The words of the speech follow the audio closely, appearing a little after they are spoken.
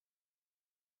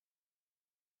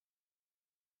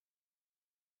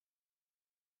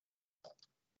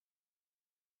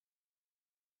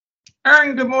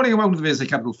And good morning and welcome to the VSA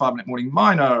Capital 5 Minute Morning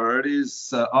Miner. It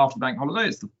is after bank holiday.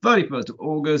 It's the 31st of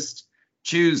August,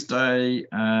 Tuesday,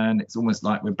 and it's almost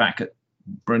like we're back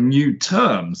for a new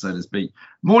term, so to speak.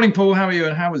 Morning, Paul. How are you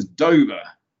and how was Dover?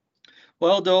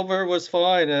 Well, Dover was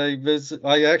fine.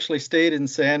 I actually stayed in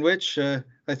Sandwich. I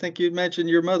think you mentioned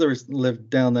your mother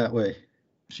lived down that way.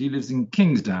 She lives in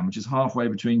Kingsdown, which is halfway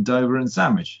between Dover and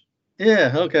Sandwich.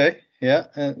 Yeah, okay.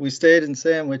 Yeah, we stayed in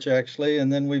Sandwich actually,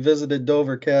 and then we visited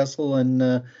Dover Castle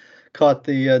and caught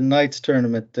the Knights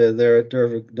tournament there at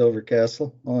Dover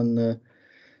Castle on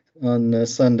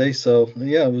Sunday. So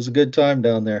yeah, it was a good time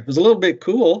down there. It was a little bit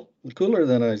cooler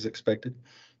than I was expected.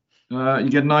 You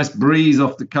get a nice breeze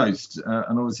off the coast,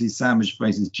 and obviously Sandwich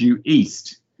faces due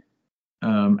east.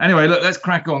 Anyway, look, let's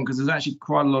crack on because there's actually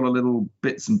quite a lot of little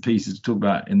bits and pieces to talk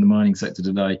about in the mining sector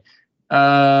today.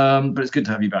 But it's good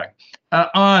to have you back.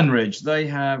 Iron Ridge, they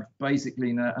have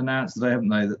basically announced today, haven't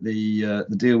they, that the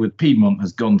deal with Piedmont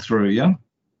has gone through, yeah?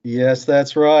 Yes,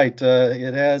 that's right.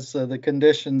 It has the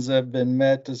conditions have been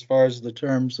met as far as the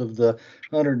terms of the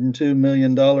 $102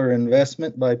 million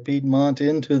investment by Piedmont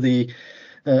into the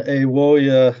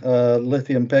Ewoyaa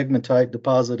lithium pegmatite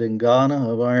deposit in Ghana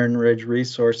of Iron Ridge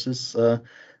Resources.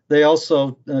 They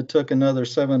also took another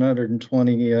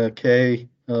 720K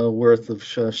worth of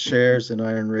shares in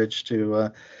Iron Ridge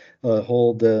to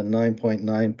hold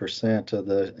 9.9% of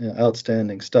the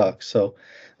outstanding stock. So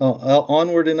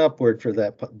onward and upward for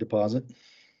that deposit.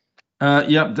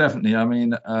 Yep, definitely. I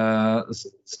mean,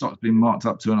 the stock's been marked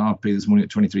up 2.5p this morning at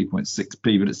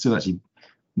 23.6p, but it's still actually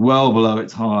well below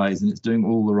its highs and it's doing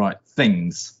all the right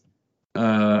things.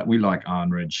 We like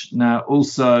Iron Ridge. Now,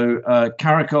 also,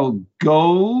 Caracol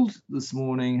Gold this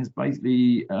morning has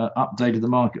basically updated the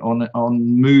market on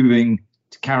moving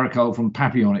to Caracol from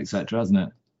Papillon, etc., hasn't it?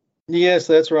 Yes,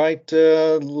 that's right.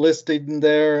 Listed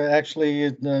there,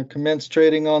 actually commenced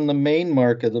trading on the main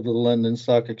market of the London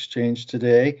Stock Exchange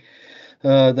today.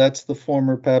 That's the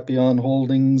former Papillon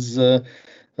Holdings, and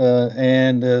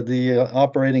the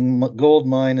operating gold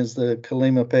mine is the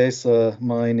Kalima Pesa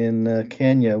mine in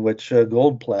Kenya, which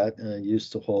Goldplat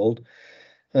used to hold.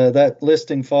 That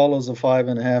listing follows a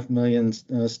 5.5 million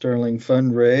sterling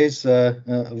fundraise,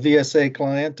 VSA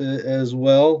client as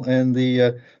well, and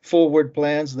the forward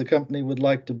plans. The company would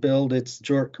like to build its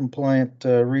JORC compliant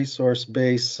resource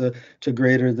base to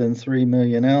greater than 3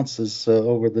 million ounces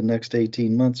over the next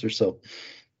 18 months or so.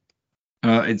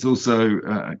 It's also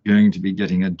going to be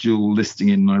getting a dual listing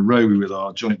in Nairobi with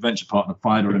our joint venture partner,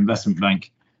 Fidor Investment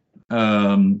Bank.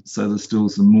 So there's still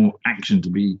some more action to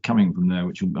be coming from there,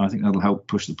 which I think that'll help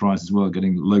push the price as well,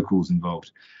 getting locals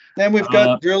involved. And we've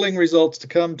got drilling results to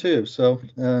come too, so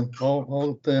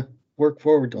all to work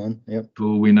forward on. Yep.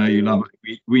 Paul, we know you love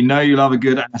it. We know you love a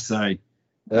good assay.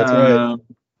 That's right.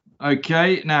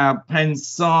 Okay, now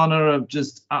Pensana have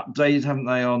just updated, haven't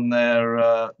they, on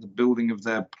their the building of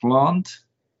their plant?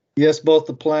 Yes, both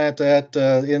the plant at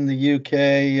in the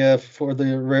UK for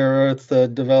the rare earth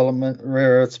development,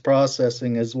 rare earths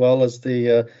processing, as well as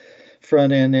the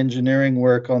front end engineering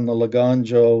work on the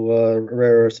Laganjo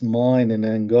rare earths mine in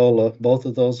Angola. Both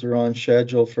of those are on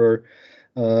schedule for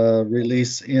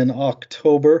release in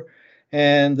October.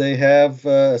 And they have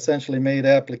essentially made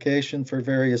application for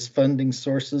various funding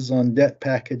sources on debt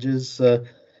packages,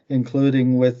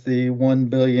 including with the 1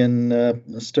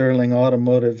 billion sterling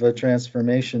automotive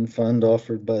transformation fund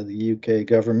offered by the UK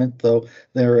government, though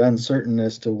they're uncertain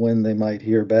as to when they might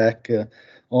hear back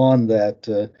on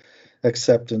that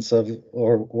acceptance of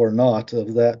or not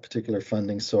of that particular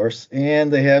funding source.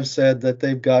 And they have said that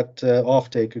they've got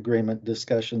offtake agreement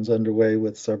discussions underway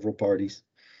with several parties.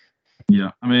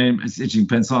 Yeah, I mean, it's interesting.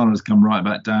 Pensana has come right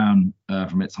back down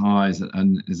from its highs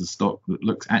and is a stock that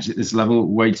looks actually at this level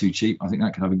way too cheap. I think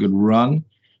that could have a good run.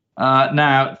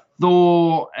 Now,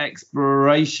 Thor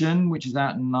Exploration, which is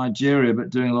out in Nigeria, but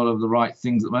doing a lot of the right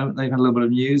things at the moment. They've had a little bit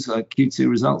of news, Q2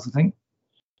 results, I think.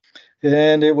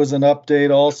 And it was an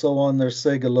update also on their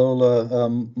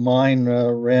Segalola mine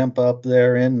ramp up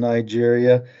there in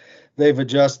Nigeria. They've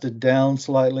adjusted down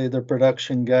slightly their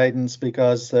production guidance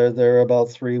because they're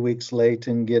about 3 weeks late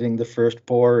in getting the first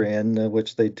pour in,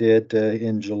 which they did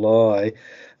in July.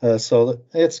 So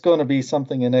it's going to be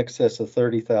something in excess of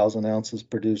 30,000 ounces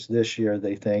produced this year,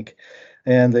 they think.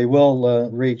 And they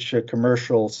will reach a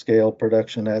commercial scale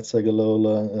production at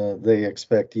Segalola, they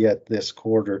expect, yet this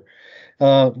quarter.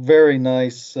 Very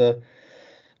nice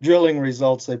drilling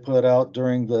results they put out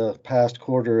during the past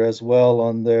quarter as well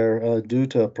on their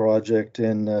Douta project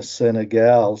in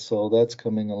Senegal. So that's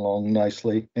coming along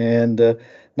nicely. And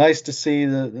nice to see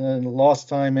the lost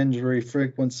time injury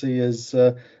frequency is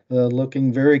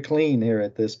looking very clean here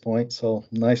at this point. So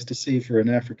nice to see for an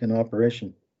African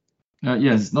operation.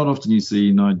 Yes, it's not often you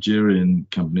see Nigerian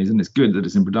companies, and it's good that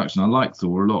it's in production. I like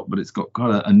Thor a lot, but it's got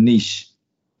quite a niche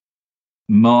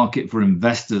market for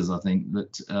investors, I think,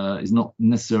 that is not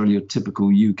necessarily a typical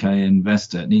UK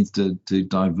investor. It needs to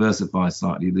diversify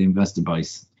slightly the investor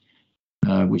base,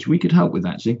 which we could help with,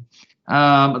 actually.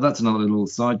 But that's another little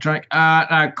sidetrack.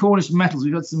 Now, Cornish Metals,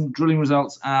 we've got some drilling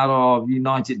results out of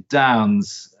United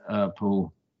Downs,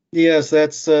 Paul. Yes,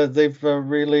 that's they've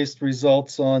released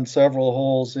results on several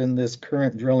holes in this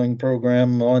current drilling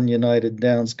program on United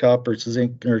Downs copper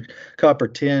zinc or copper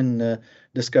tin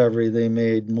discovery they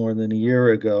made more than a year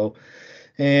ago,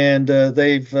 and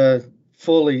they've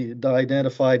fully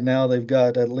identified now. They've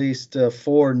got at least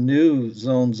 4 new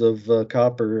zones of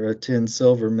copper, tin,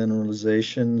 silver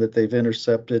mineralization that they've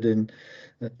intercepted in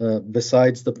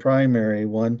besides the primary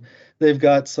one. They've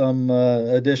got some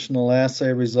additional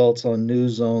assay results on new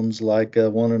zones like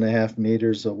 1.5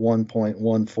 meters at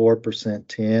 1.14%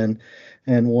 tin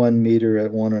and 1 meter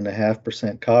at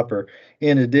 1.5% copper,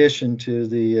 in addition to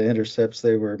the intercepts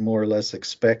they were more or less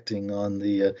expecting on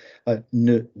the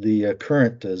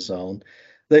current zone.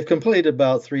 They've completed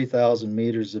about 3,000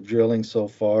 meters of drilling so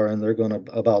far, and they're going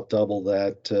to about double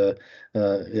that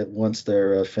once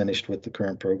they're finished with the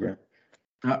current program.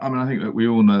 I mean, I think that we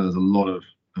all know there's a lot of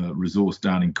resource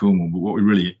down in Cornwall, but what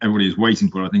everybody is waiting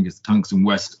for, I think, is the Tungsten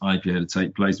West IPO to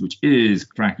take place, which is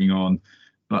cracking on.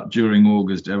 But during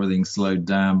August, everything slowed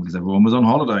down because everyone was on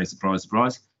holiday. Surprise,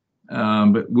 surprise.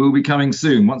 But we'll be coming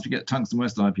soon. Once we get Tungsten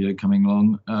West IPO coming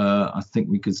along, I think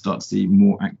we could start to see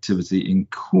more activity in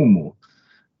Cornwall.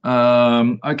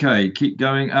 Okay, keep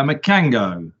going.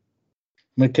 Macango.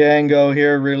 Macango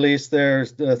here released their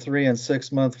 3 and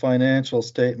 6 month financial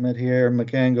statement here.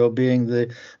 Macango being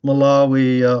the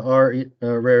Malawi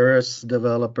rare earths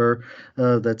developer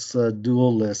that's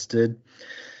dual listed.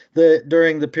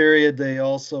 During the period, they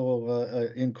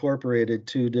also incorporated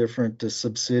 2 different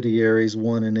subsidiaries,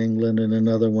 one in England and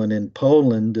another one in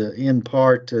Poland, in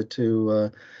part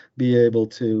to be able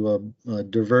to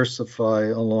diversify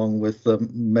along with the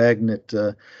magnet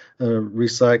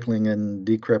recycling and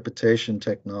decrepitation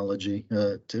technology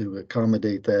to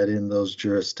accommodate that in those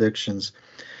jurisdictions.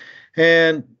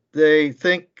 And they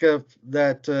think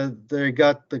that they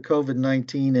got the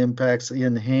COVID-19 impacts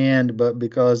in hand, but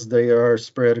because they are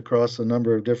spread across a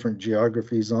number of different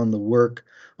geographies on the work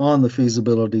on the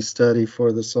feasibility study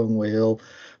for the Songwe Hill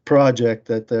project,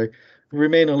 that they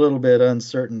remain a little bit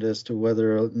uncertain as to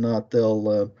whether or not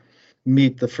they'll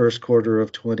meet the first quarter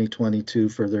of 2022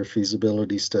 for their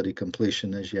feasibility study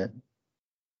completion as yet.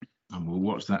 And we'll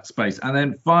watch that space. And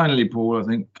then finally, Paul, I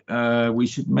think we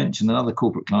should mention another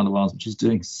corporate client of ours, which is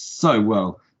doing so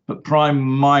well. But Prime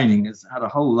Mining has had a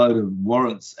whole load of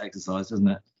warrants exercised, hasn't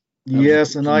it?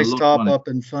 Yes, a nice top up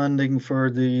in funding for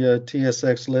the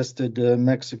TSX listed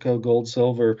Mexico Gold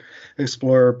Silver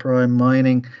Explorer Prime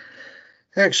Mining.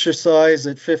 Exercise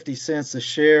at 50 cents a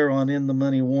share on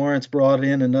in-the-money warrants brought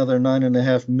in another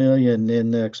 $9.5 million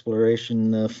in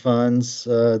exploration funds.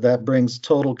 That brings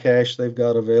total cash they've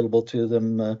got available to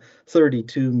them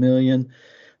 $32 million.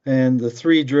 And the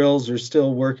 3 drills are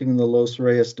still working the Los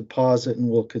Reyes deposit and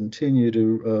will continue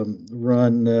to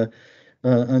run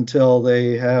until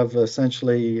they have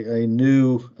essentially a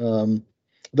new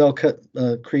they'll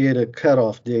create a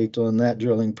cutoff date on that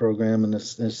drilling program and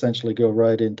essentially go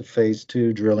right into phase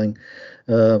 2 drilling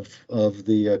of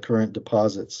the current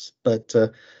deposits. But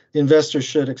investors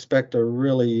should expect a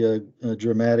really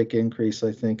dramatic increase,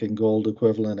 I think, in gold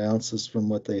equivalent ounces from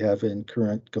what they have in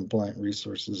current compliant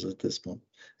resources at this point.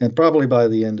 And probably by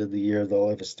the end of the year, they'll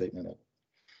have a statement up.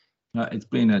 It's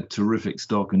been a terrific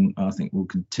stock, and I think will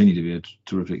continue to be a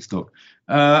terrific stock.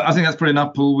 I think that's pretty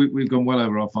enough, Paul. We've gone well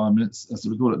over our 5 minutes. That's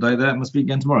the record at day there. We'll speak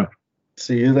again tomorrow.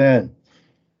 See you then.